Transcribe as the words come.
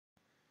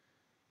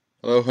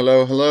Hello,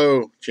 hello,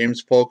 hello.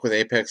 James Polk with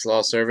Apex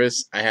Law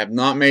Service. I have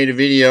not made a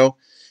video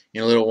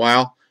in a little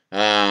while.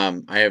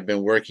 I have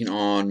been working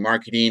on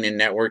marketing and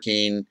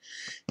networking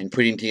and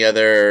putting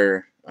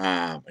together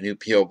a new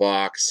P.O.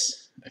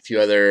 box, a few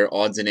other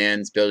odds and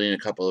ends, building a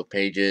couple of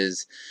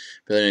pages,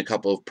 building a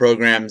couple of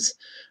programs.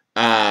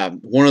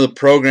 One of the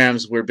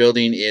programs we're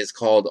building is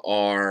called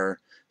our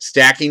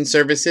stacking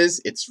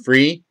services. It's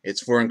free.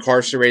 It's for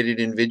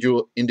incarcerated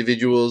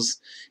individuals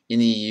in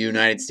the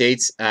United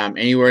States.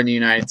 Anywhere in the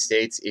United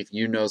States, if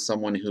you know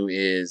someone who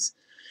is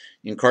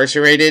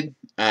incarcerated,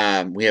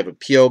 we have a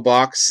P.O.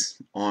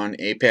 box on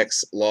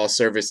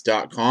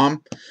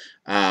apexlawservice.com.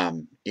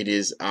 It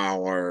is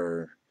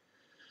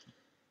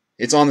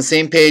it's on the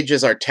same page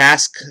as our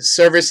task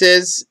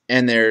services,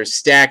 and there's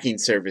stacking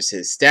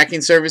services.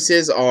 Stacking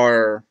services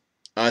are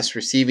us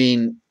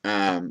receiving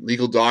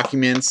legal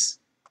documents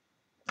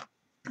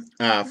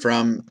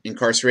from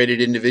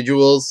incarcerated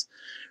individuals,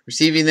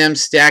 receiving them,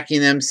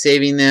 stacking them,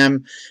 saving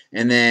them,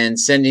 and then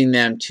sending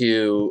them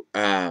to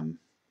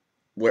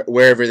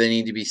wherever they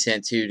need to be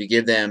sent to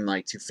give them,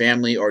 like, to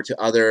family or to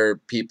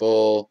other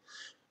people.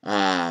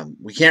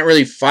 We can't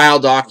really file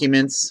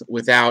documents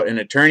without an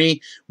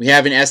attorney. We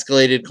have an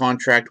escalated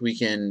contract we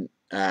can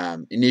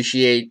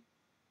initiate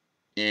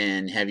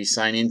and have you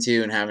sign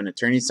into and have an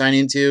attorney sign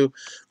into,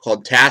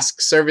 called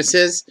task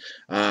services.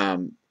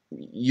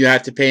 You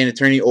have to pay an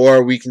attorney,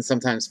 or we can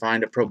sometimes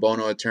find a pro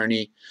bono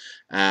attorney.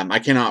 I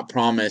cannot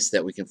promise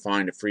that we can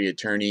find a free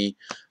attorney.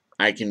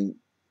 I can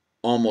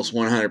almost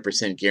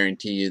 100%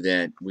 guarantee you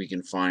that we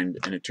can find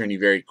an attorney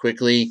very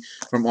quickly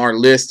from our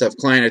list of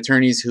client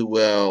attorneys who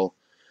will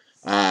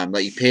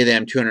let you pay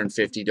them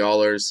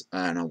 $250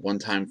 on a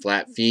one-time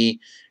flat fee,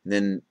 and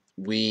then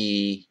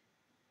we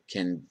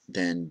can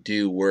then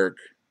do work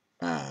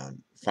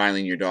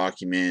filing your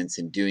documents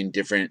and doing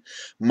different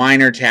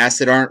minor tasks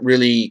that aren't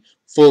really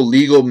full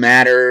legal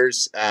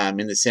matters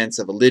in the sense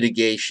of a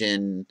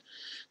litigation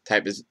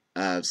type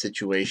of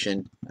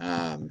situation.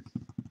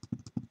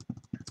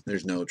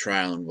 There's no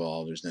trial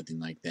involved. There's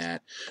nothing like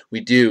that. We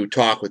do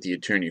talk with the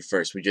attorney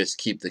first. We just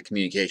keep the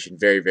communication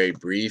very, very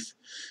brief.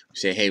 We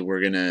say, hey,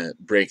 we're going to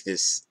break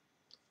this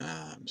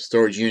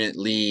storage unit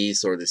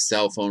lease or the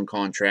cell phone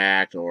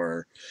contract,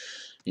 or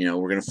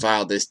we're going to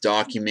file this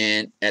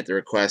document at the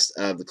request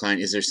of the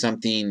client. Is there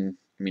something,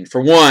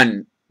 for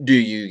one, do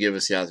you give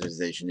us the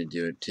authorization to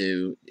do it?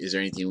 Two, is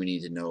there anything we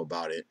need to know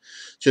about it?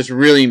 Just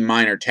really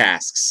minor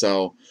tasks.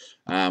 So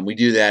we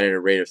do that at a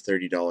rate of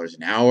 $30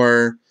 an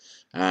hour.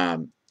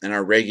 And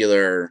our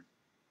regular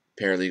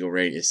paralegal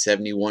rate is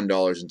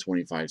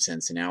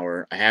 $71.25 an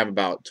hour. I have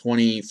about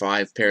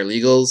 25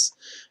 paralegals.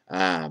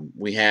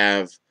 We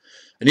have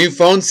a new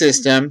phone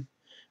system.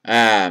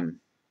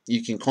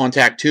 You can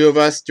contact two of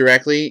us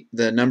directly.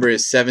 The number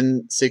is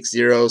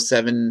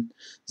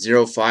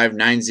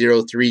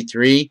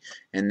 760-705-9033,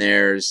 and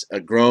there's a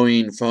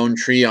growing phone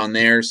tree on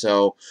there.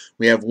 So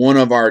we have one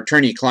of our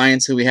attorney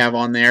clients who we have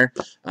on there.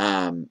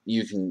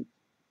 You can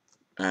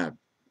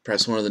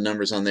press one of the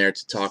numbers on there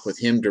to talk with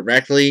him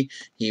directly.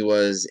 He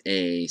was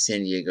a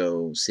San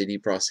Diego City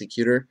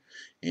prosecutor,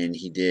 and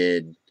he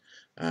did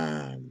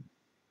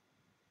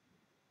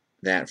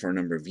that for a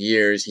number of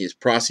years. He has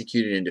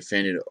prosecuted and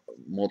defended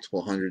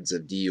multiple hundreds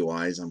of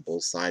DUIs on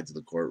both sides of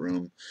the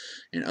courtroom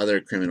and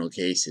other criminal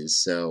cases.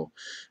 So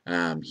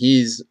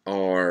he's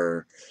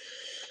our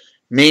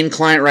main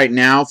client right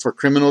now for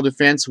criminal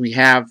defense. We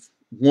have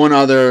one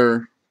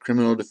other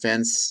criminal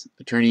defense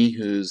attorney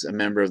who's a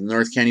member of the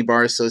North County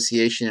Bar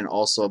Association and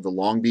also of the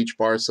Long Beach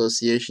Bar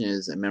Association,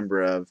 is a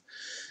member of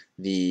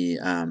the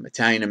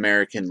Italian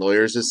American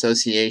Lawyers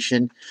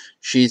Association.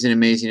 She's an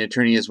amazing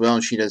attorney as well,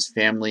 and she does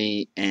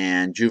family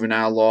and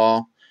juvenile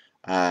law.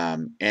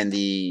 And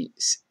the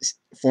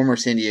former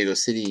San Diego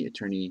City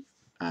attorney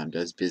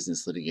does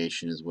business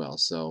litigation as well.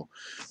 So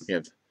we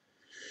have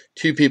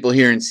two people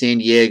here in San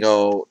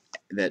Diego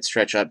that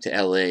stretch up to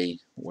LA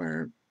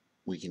where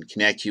we can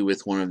connect you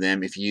with one of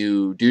them. If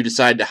you do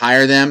decide to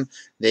hire them,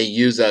 they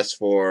use us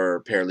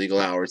for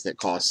paralegal hours that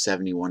cost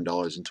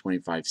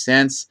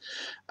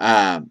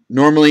 $71.25.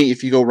 Normally,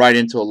 if you go right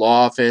into a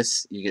law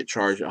office, you get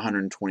charged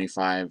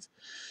 $125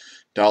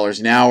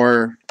 an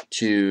hour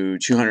to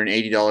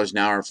 $280 an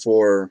hour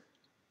for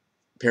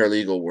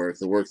paralegal work,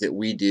 the work that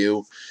we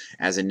do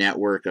as a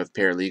network of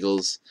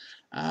paralegals.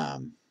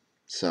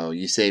 So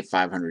you save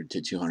 $500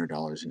 to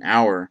 $200 an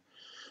hour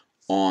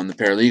on the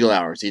paralegal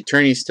hours. The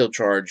attorneys still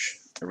charge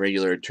a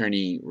regular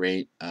attorney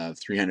rate of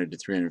 $300 to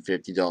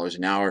 $350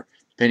 an hour,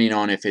 depending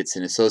on if it's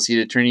an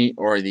associate attorney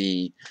or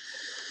the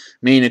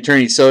main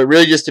attorney. So it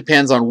really just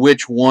depends on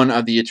which one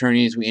of the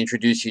attorneys we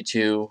introduce you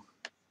to,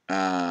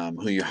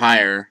 who you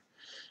hire.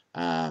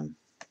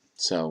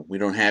 So we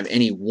don't have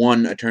any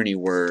one attorney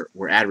we're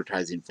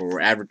advertising for.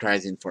 We're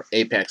advertising for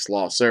Apex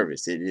Law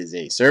Service. It is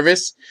a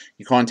service.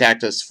 You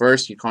contact us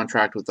first. You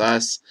contract with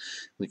us.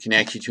 We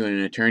connect you to an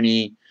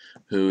attorney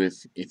who,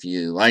 if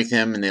you like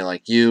them and they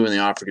like you and they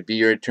offer to be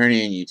your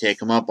attorney and you take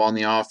them up on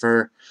the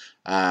offer,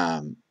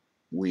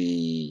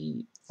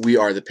 we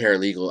are the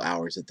paralegal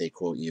hours that they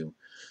quote you.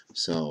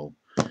 So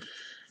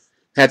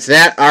That's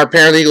that. Our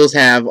paralegals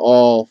have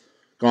all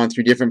gone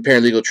through different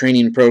paralegal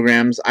training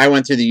programs. I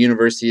went through the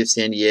University of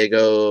San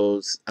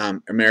Diego's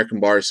American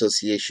Bar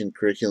Association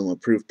Curriculum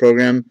Approved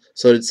program.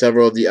 So did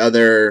several of the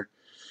other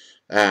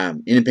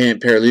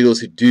independent paralegals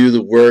who do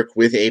the work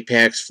with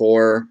Apex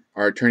for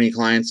our attorney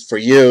clients. For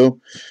you,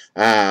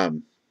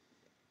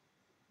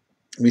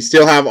 we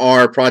still have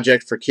our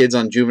project for kids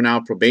on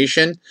juvenile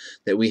probation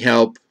that we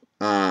help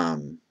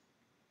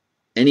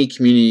any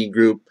community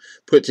group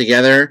put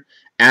together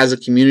as a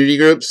community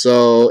group.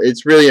 So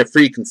it's really a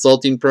free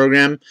consulting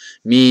program,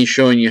 me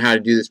showing you how to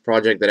do this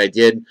project that I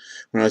did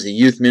when I was a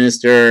youth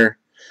minister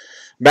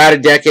about a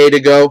decade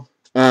ago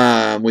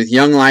with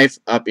Young Life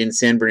up in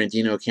San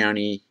Bernardino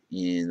County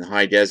in the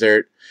high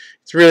desert.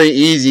 It's a really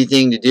easy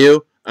thing to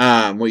do.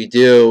 What you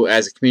do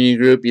as a community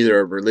group, either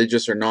a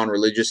religious or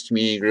non-religious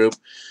community group,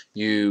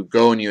 you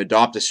go and you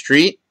adopt a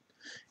street,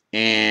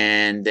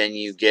 and then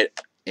you get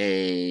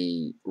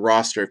a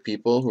roster of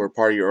people who are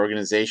part of your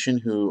organization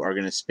who are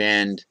going to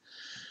spend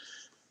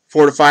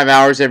 4 to 5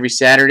 hours every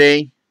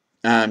Saturday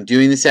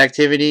doing this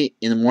activity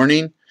in the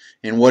morning.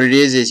 And what it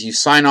is you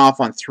sign off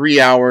on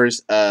 3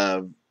 hours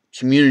of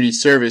community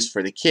service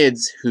for the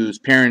kids whose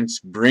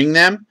parents bring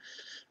them,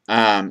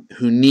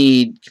 who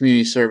need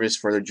community service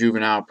for their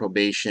juvenile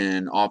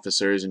probation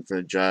officers and for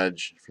the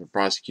judge, for the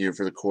prosecutor,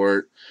 for the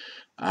court.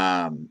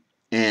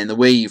 And the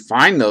way you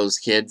find those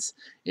kids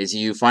is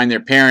you find their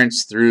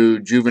parents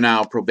through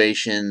juvenile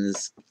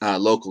probation's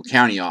local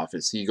county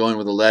office. So you go in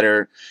with a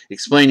letter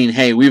explaining,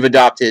 hey, we've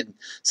adopted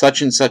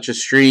such and such a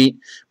street.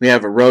 We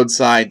have a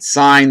roadside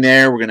sign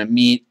there. We're going to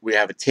meet. We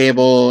have a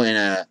table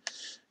and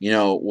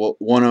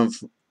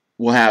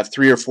we'll have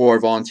 3 or 4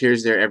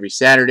 volunteers there every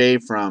Saturday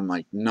from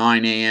like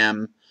 9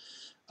 a.m.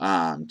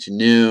 To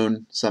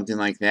noon, something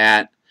like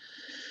that.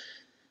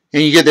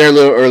 And you get there a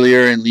little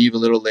earlier and leave a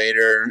little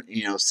later.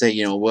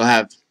 We'll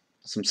have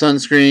some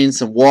sunscreen,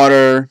 some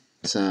water,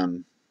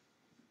 some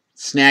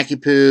snacky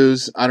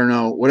poos. I don't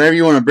know, whatever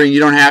you want to bring. You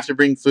don't have to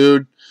bring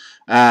food,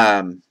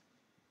 but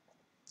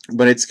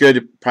it's good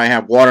to probably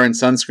have water and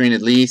sunscreen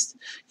at least.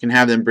 You can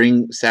have them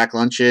bring sack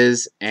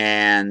lunches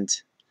and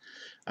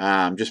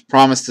just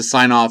promise to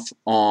sign off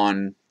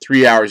on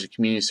 3 hours of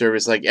community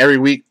service, like every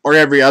week or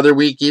every other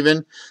week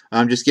even.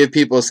 Just give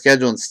people a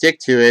schedule and stick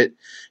to it.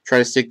 Try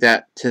to stick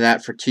to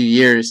that for 2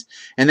 years.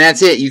 And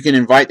that's it. You can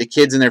invite the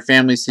kids and their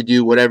families to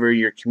do whatever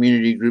your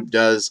community group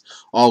does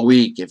all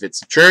week. If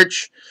it's a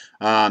church,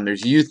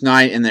 there's youth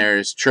night and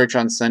there's church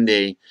on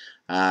Sunday.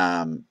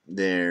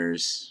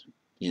 There's,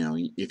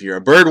 if you're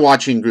a bird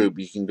watching group,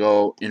 you can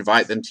go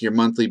invite them to your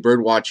monthly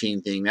bird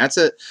watching thing. That's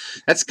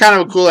kind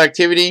of a cool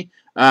activity.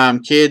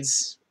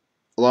 Kids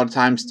a lot of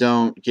times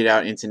don't get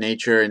out into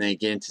nature and they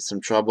get into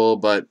some trouble,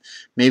 but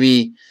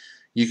maybe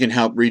you can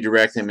help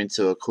redirect them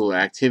into a cool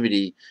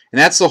activity. And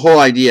that's the whole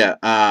idea.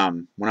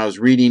 When I was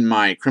reading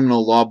my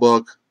criminal law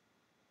book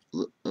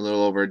a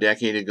little over a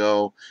decade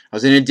ago, I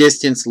was in a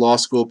distance law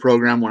school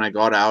program when I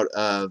got out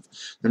of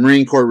the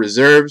Marine Corps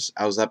Reserves.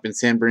 I was up in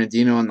San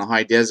Bernardino in the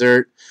high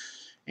desert,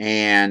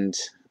 and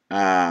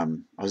I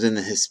was in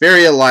the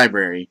Hesperia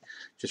Library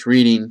just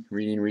reading,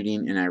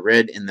 and I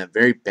read in the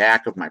very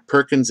back of my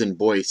Perkins and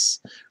Boyce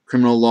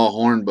criminal law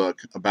horn book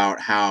about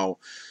how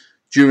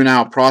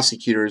juvenile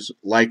prosecutors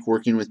like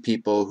working with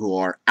people who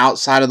are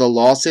outside of the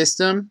law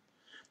system,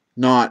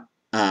 not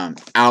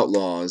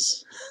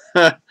outlaws,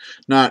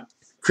 not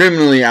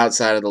criminally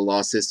outside of the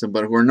law system,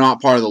 but who are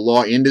not part of the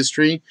law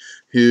industry,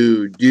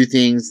 who do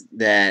things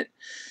that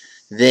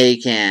they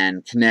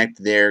can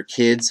connect their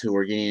kids who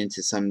are getting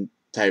into some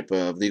type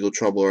of legal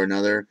trouble or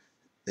another,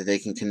 that they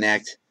can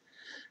connect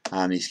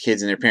these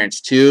kids and their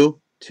parents to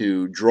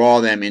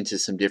draw them into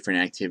some different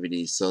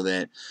activities so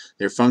that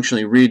they're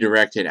functionally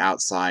redirected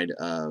outside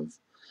of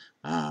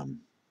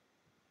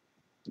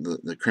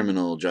the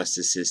criminal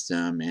justice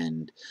system.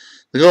 And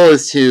the goal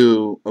is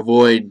to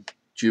avoid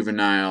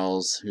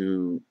juveniles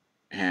who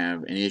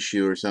have an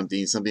issue or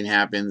something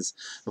happens,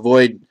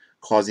 avoid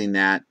causing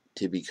that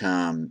to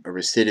become a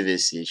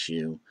recidivist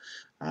issue,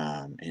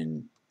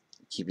 and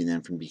keeping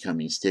them from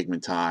becoming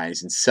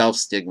stigmatized and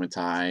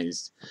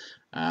self-stigmatized.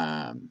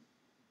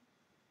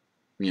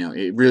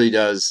 It really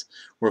does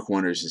work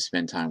wonders to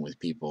spend time with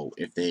people.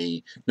 If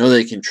they know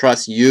they can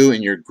trust you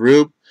and your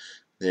group,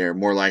 they're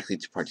more likely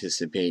to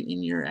participate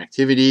in your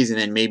activities and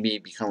then maybe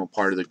become a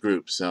part of the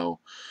group. So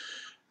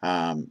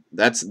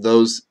that's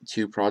those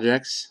 2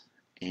 projects,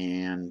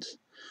 and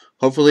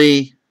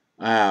hopefully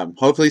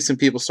some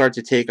people start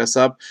to take us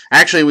up.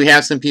 Actually, we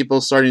have some people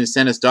starting to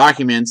send us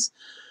documents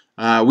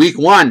week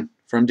 1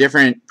 from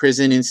different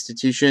prison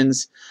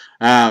institutions.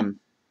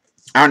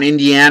 Out in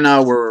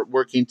Indiana, we're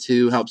working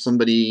to help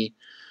somebody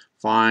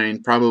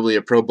find probably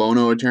a pro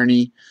bono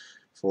attorney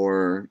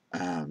for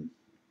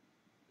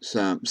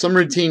some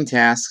routine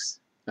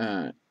tasks.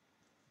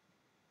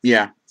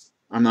 Yeah,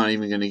 I'm not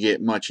even going to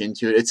get much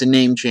into it. It's a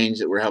name change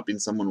that we're helping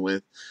someone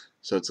with,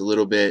 so it's a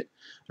little bit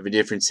of a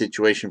different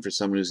situation for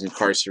someone who's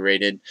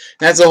incarcerated.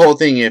 That's the whole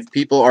thing. If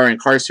people are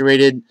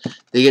incarcerated,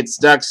 they get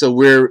stuck, so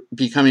we're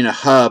becoming a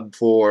hub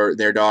for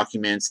their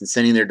documents and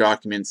sending their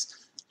documents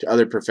to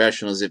other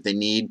professionals if they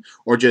need,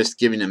 or just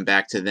giving them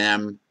back to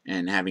them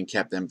and having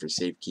kept them for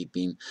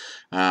safekeeping.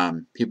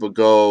 People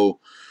go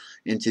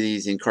into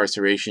these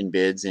incarceration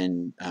bids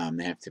and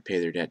they have to pay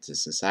their debt to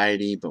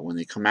society, but when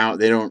they come out,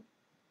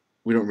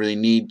 we don't really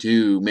need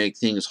to make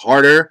things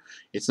harder.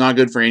 It's not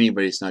good for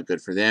anybody. It's not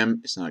good for them.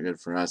 It's not good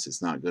for us.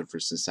 It's not good for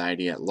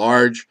society at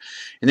large.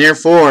 And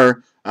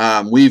therefore,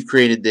 we've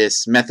created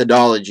this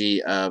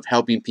methodology of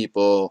helping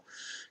people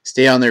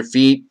stay on their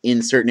feet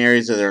in certain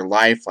areas of their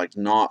life, like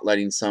not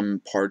letting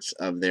some parts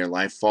of their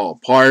life fall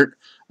apart.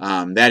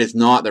 That is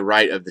not the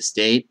right of the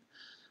state,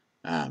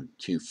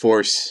 to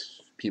force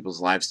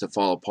people's lives to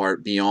fall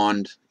apart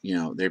beyond,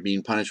 they're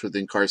being punished with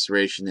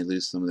incarceration. They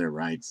lose some of their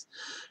rights.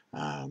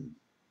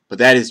 But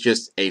that is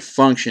just a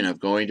function of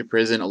going to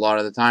prison a lot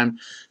of the time.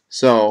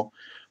 So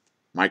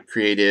my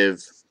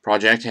creative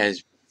project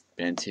has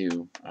been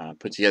to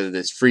put together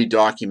this free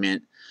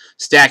document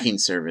stacking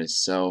service.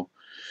 So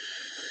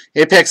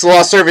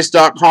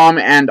ApexLawService.com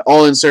and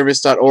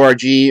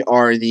allinservice.org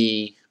are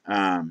the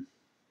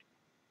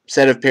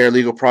set of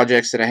paralegal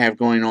projects that I have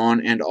going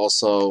on, and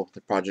also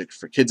the project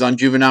for kids on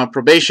juvenile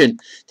probation.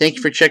 Thank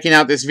you for checking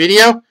out this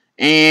video,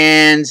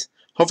 and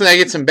hopefully I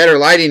get some better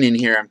lighting in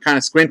here. I'm kind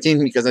of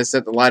squinting because I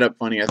set the light up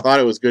funny. I thought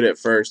it was good at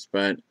first,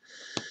 but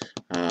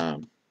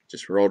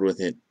just rolled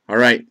with it.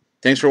 Alright,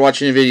 thanks for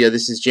watching the video.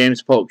 This is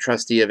James Polk,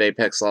 trustee of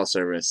Apex Law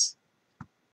Service.